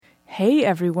Hey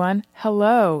everyone,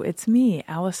 hello, it's me,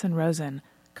 Allison Rosen.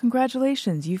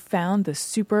 Congratulations, you found the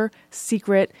super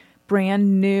secret,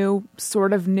 brand new,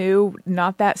 sort of new,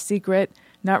 not that secret,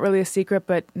 not really a secret,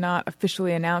 but not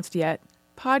officially announced yet,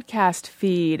 podcast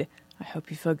feed. I hope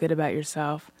you feel good about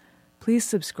yourself. Please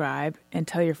subscribe and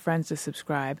tell your friends to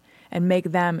subscribe and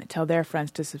make them tell their friends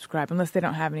to subscribe, unless they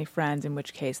don't have any friends, in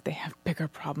which case they have bigger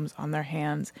problems on their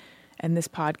hands, and this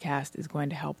podcast is going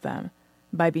to help them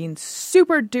by being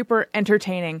super duper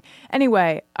entertaining.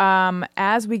 Anyway,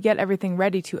 as we get everything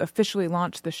ready to officially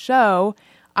launch the show,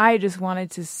 I just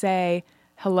wanted to say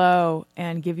hello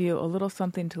and give you a little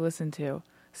something to listen to,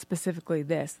 specifically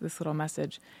this little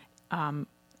message, and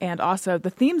also the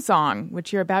theme song,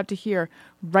 which you're about to hear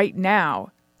right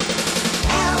now.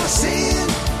 Allison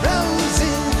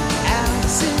Rosen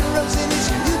is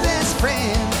your new best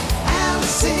friend.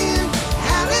 Allison,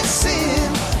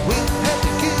 with her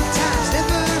the good times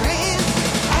never end.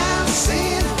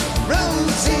 Allison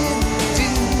Rosen,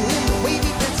 doing the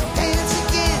wavy pencil dance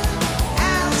again.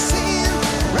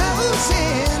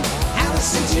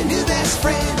 Allison's your new best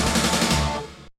friend.